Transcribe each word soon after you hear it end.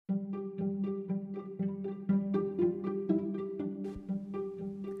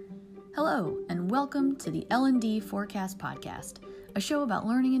Hello, and welcome to the L&D Forecast Podcast, a show about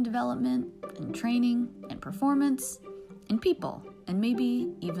learning and development, and training, and performance, and people, and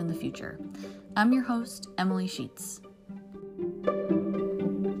maybe even the future. I'm your host, Emily Sheets.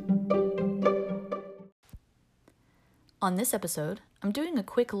 On this episode, I'm doing a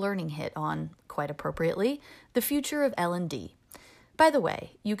quick learning hit on, quite appropriately, the future of L&D. By the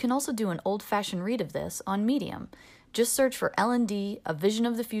way, you can also do an old-fashioned read of this on Medium. Just search for L&D, A Vision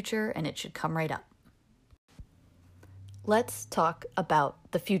of the Future, and it should come right up. Let's talk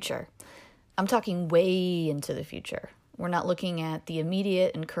about the future. I'm talking way into the future. We're not looking at the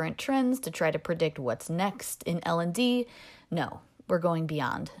immediate and current trends to try to predict what's next in L&D. No, we're going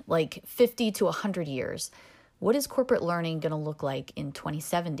beyond, like 50 to 100 years. What is corporate learning going to look like in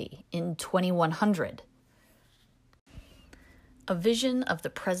 2070, in 2100? A vision of the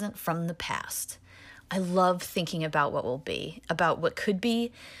present from the past. I love thinking about what will be, about what could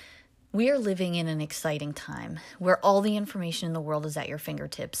be. We are living in an exciting time where all the information in the world is at your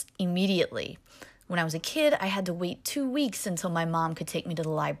fingertips immediately. When I was a kid, I had to wait 2 weeks until my mom could take me to the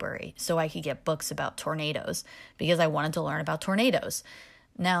library so I could get books about tornadoes because I wanted to learn about tornadoes.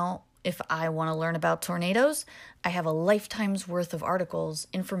 Now, if I want to learn about tornadoes, I have a lifetime's worth of articles,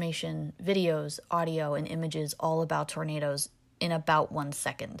 information, videos, audio, and images all about tornadoes in about 1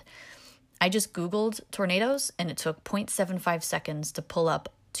 second. I just Googled tornadoes, and it took 0.75 seconds to pull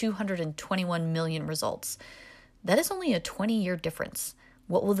up 221 million results. That is only a 20-year difference.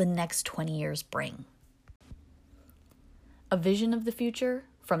 What will the next 20 years bring? A vision of the future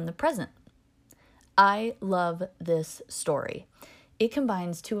from the present. I love this story. It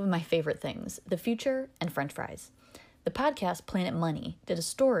combines two of my favorite things, the future and French fries. The podcast Planet Money did a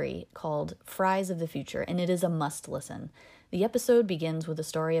story called Fries of the Future, and it is a must listen. The episode begins with a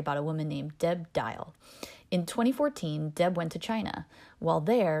story about a woman named Deb Dial. In 2014, Deb went to China. While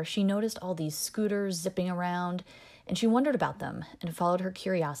there, she noticed all these scooters zipping around, and she wondered about them and followed her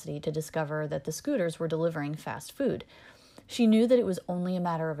curiosity to discover that the scooters were delivering fast food. She knew that it was only a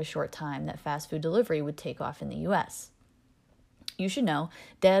matter of a short time that fast food delivery would take off in the U.S. You should know,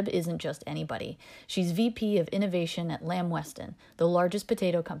 Deb isn't just anybody. She's VP of Innovation at Lamb Weston, the largest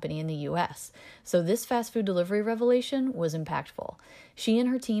potato company in the U.S. So this fast food delivery revelation was impactful. She and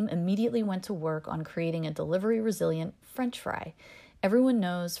her team immediately went to work on creating a delivery-resilient French fry. Everyone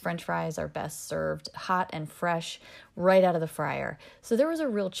knows French fries are best served hot and fresh, right out of the fryer. So there was a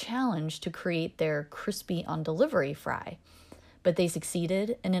real challenge to create their crispy on delivery fry. But they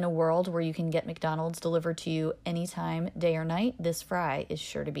succeeded, and in a world where you can get McDonald's delivered to you anytime, day or night, this fry is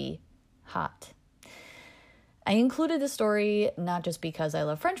sure to be hot. I included this story not just because I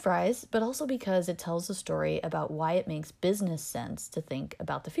love French fries, but also because it tells a story about why it makes business sense to think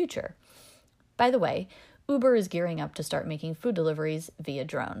about the future. By the way, Uber is gearing up to start making food deliveries via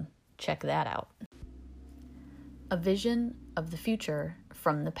drone. Check that out. A vision of the future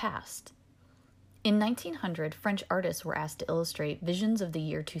from the past. In 1900, French artists were asked to illustrate visions of the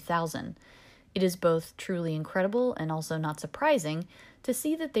year 2000. It is both truly incredible and also not surprising to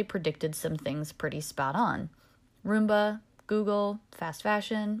see that they predicted some things pretty spot on. Roomba, Google, fast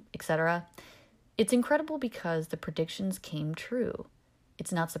fashion, etc. It's incredible because the predictions came true.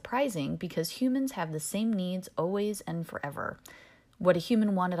 It's not surprising because humans have the same needs always and forever. What a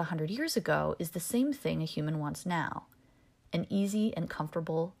human wanted 100 years ago is the same thing a human wants now. An easy and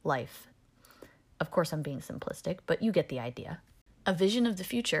comfortable life. Of course, I'm being simplistic, but you get the idea. A vision of the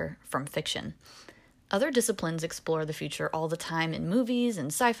future from fiction. Other disciplines explore the future all the time in movies and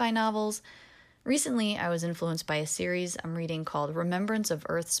sci-fi novels. Recently, I was influenced by a series I'm reading called Remembrance of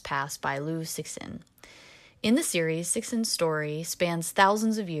Earth's Past by Liu Cixin. In the series, Cixin's story spans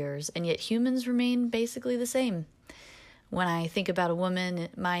thousands of years, and yet humans remain basically the same. When I think about a woman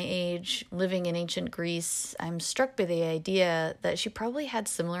at my age living in ancient Greece, I'm struck by the idea that she probably had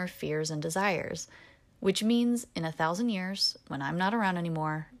similar fears and desires, which means in 1,000 years, when I'm not around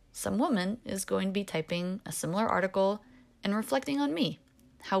anymore, some woman is going to be typing a similar article and reflecting on me,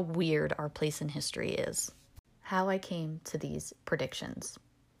 how weird our place in history is. How I came to these predictions.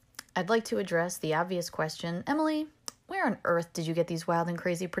 I'd like to address the obvious question, Emily, where on earth did you get these wild and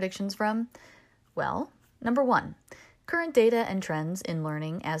crazy predictions from? Well, number 1. Current data and trends in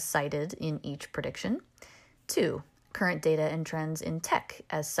learning as cited in each prediction. 2. Current data and trends in tech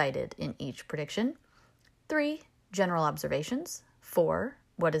as cited in each prediction. 3. General observations. 4.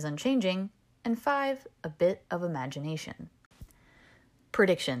 What is unchanging. And 5. A bit of imagination.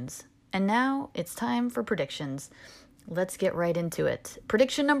 Predictions. And now it's time for predictions. Let's get right into it.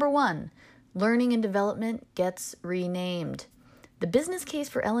 Prediction number 1. Learning and development gets renamed. The business case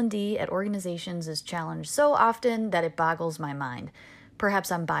for L&D at organizations is challenged so often that it boggles my mind.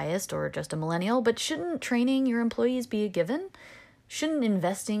 Perhaps I'm biased or just a millennial, but shouldn't training your employees be a given? Shouldn't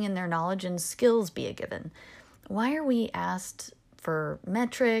investing in their knowledge and skills be a given? Why are we asked for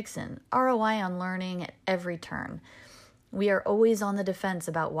metrics and ROI on learning at every turn? We are always on the defense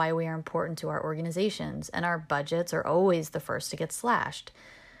about why we are important to our organizations, and our budgets are always the first to get slashed.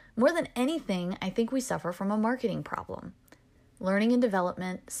 More than anything, I think we suffer from a marketing problem. Learning and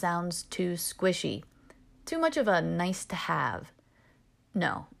development sounds too squishy, too much of a nice to have.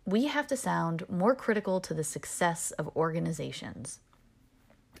 No, we have to sound more critical to the success of organizations.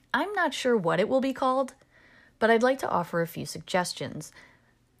 I'm not sure what it will be called, but I'd like to offer a few suggestions.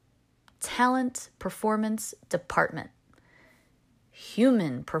 Talent Performance Department.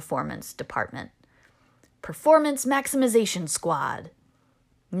 Human Performance Department. Performance Maximization Squad.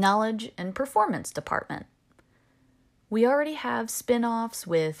 Knowledge and Performance Department. We already have spin-offs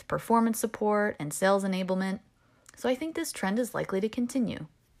with performance support and sales enablement, so I think this trend is likely to continue.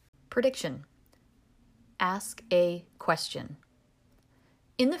 Prediction. Ask a question.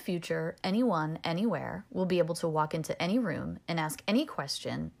 In the future, anyone, anywhere will be able to walk into any room and ask any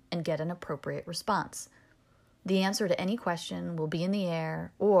question and get an appropriate response. The answer to any question will be in the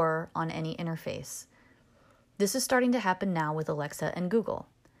air or on any interface. This is starting to happen now with Alexa and Google.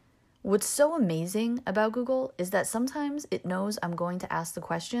 What's so amazing about Google is that sometimes it knows I'm going to ask the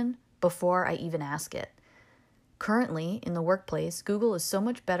question before I even ask it. Currently, in the workplace, Google is so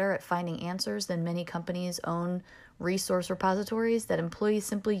much better at finding answers than many companies' own resource repositories that employees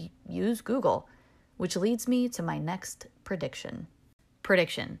simply use Google, which leads me to my next prediction.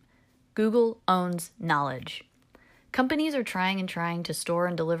 Prediction. Google owns knowledge. Companies are trying to store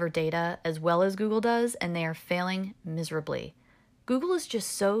and deliver data as well as Google does, and they are failing miserably. Google is just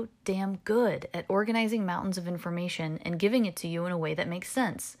so damn good at organizing mountains of information and giving it to you in a way that makes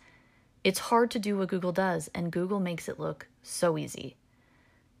sense. It's hard to do what Google does, and Google makes it look so easy.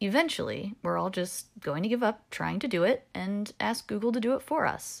 Eventually, we're all just going to give up trying to do it and ask Google to do it for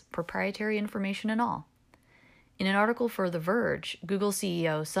us, proprietary information and all. In an article for The Verge, Google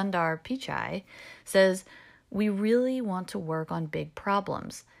CEO Sundar Pichai says, "We really want to work on big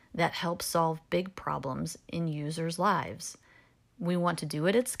problems that help solve big problems in users' lives. We want to do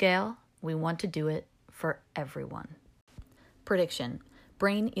it at scale. We want to do it for everyone." Prediction.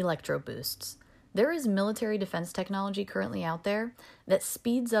 Brain electro boosts. There is military defense technology currently out there that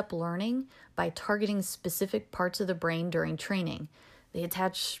speeds up learning by targeting specific parts of the brain during training. They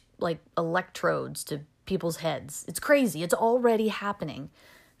attach electrodes to people's heads. It's crazy. It's already happening.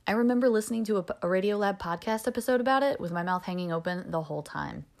 I remember listening to a Radiolab podcast episode about it with my mouth hanging open the whole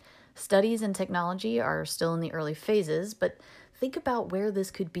time. Studies in technology are still in the early phases, but think about where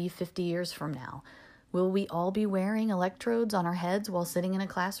this could be 50 years from now. Will we all be wearing electrodes on our heads while sitting in a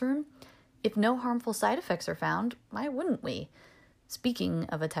classroom? If no harmful side effects are found, why wouldn't we? Speaking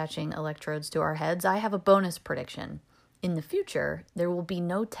of attaching electrodes to our heads, I have a bonus prediction. In the future, there will be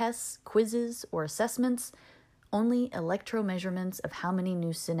no tests, quizzes, or assessments, only electromeasurements of how many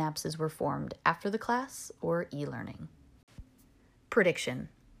new synapses were formed after the class or e-learning. Prediction.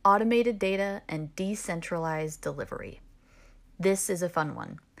 Automated data and decentralized delivery. This is a fun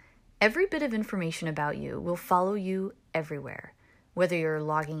one. Every bit of information about you will follow you everywhere. Whether you're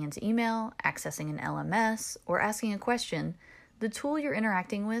logging into email, accessing an LMS, or asking a question, the tool you're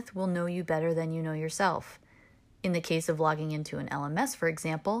interacting with will know you better than you know yourself. In the case of logging into an LMS, for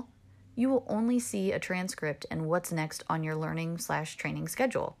example, you will only see a transcript and what's next on your learning/training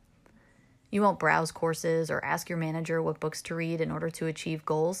schedule. You won't browse courses or ask your manager what books to read in order to achieve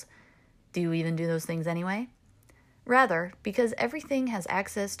goals. Do you even do those things anyway? Rather, because everything has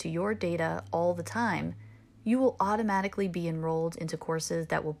access to your data all the time, you will automatically be enrolled into courses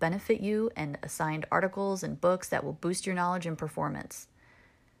that will benefit you and assigned articles and books that will boost your knowledge and performance.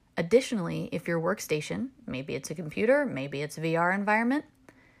 Additionally, if your workstation, maybe it's a computer, maybe it's a VR environment,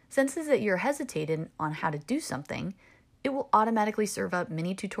 senses that you're hesitating on how to do something, it will automatically serve up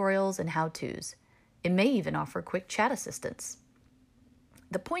mini tutorials and how-tos. It may even offer quick chat assistance.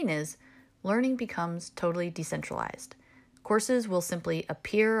 The point is, learning becomes totally decentralized. Courses will simply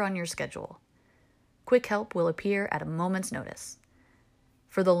appear on your schedule. Quick help will appear at a moment's notice.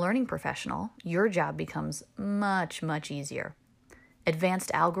 For the learning professional, your job becomes much, much easier.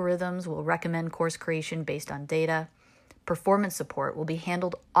 Advanced algorithms will recommend course creation based on data. Performance support will be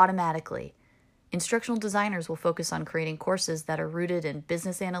handled automatically. Instructional designers will focus on creating courses that are rooted in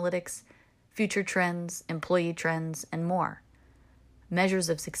business analytics, future trends, employee trends, and more. Measures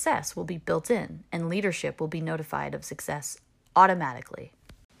of success will be built in, and leadership will be notified of success automatically.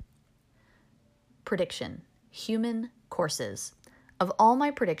 Prediction. Human courses. Of all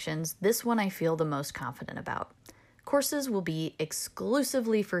my predictions, this one I feel the most confident about. Courses will be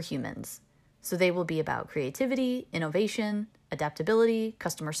exclusively for humans, so they will be about creativity, innovation, adaptability,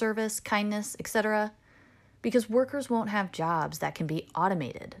 customer service, kindness, etc. Because workers won't have jobs that can be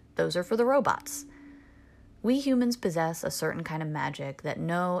automated. Those are for the robots. We humans possess a certain kind of magic that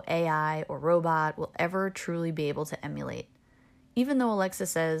no AI or robot will ever truly be able to emulate. Even though Alexa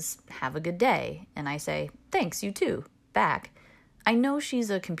says, "Have a good day," and I say, "Thanks, you too," back, I know she's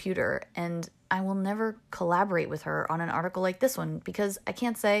a computer, and I will never collaborate with her on an article like this one because I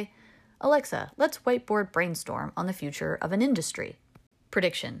can't say, "Alexa, let's whiteboard brainstorm on the future of an industry."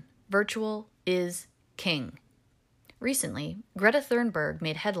 Prediction: virtual is king. Recently, Greta Thunberg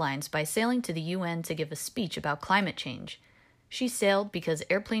made headlines by sailing to the UN to give a speech about climate change. She sailed because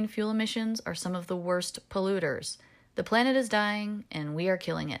airplane fuel emissions are some of the worst polluters. The planet is dying, and we are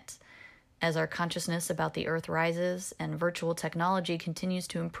killing it. As our consciousness about the Earth rises and virtual technology continues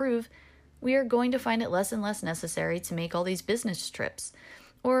to improve, we are going to find it less and less necessary to make all these business trips,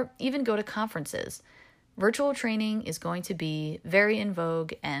 or even go to conferences. Virtual training is going to be very in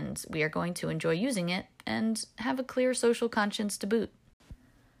vogue, and we are going to enjoy using it and have a clear social conscience to boot.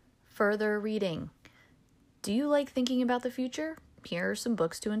 Further reading. Do you like thinking about the future? Here are some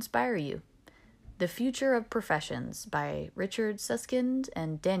books to inspire you. The Future of Professions by Richard Susskind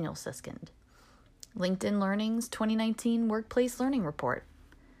and Daniel Susskind. LinkedIn Learning's 2019 Workplace Learning Report.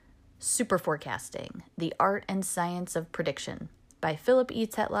 Super Forecasting, The Art and Science of Prediction by Philip E.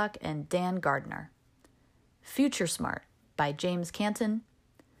 Tetlock and Dan Gardner. Future Smart by James Canton.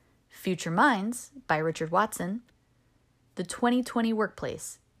 Future Minds by Richard Watson. The 2020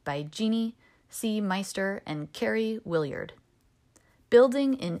 Workplace by Jeannie C. Meister and Carrie Williard.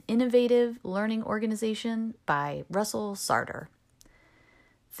 Building an Innovative Learning Organization by Russell Sarter.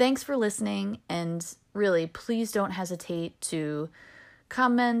 Thanks for listening, and really, please don't hesitate to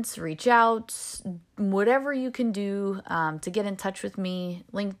comment, reach out, whatever you can do to get in touch with me.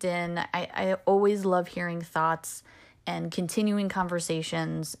 LinkedIn, I always love hearing thoughts and continuing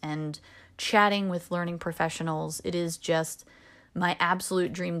conversations and chatting with learning professionals. It is just my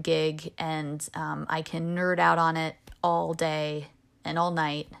absolute dream gig, and I can nerd out on it all day and all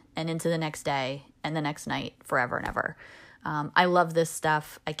night and into the next day and the next night, forever and ever. I love this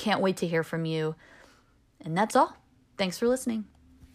stuff. I can't wait to hear from you. And that's all. Thanks for listening.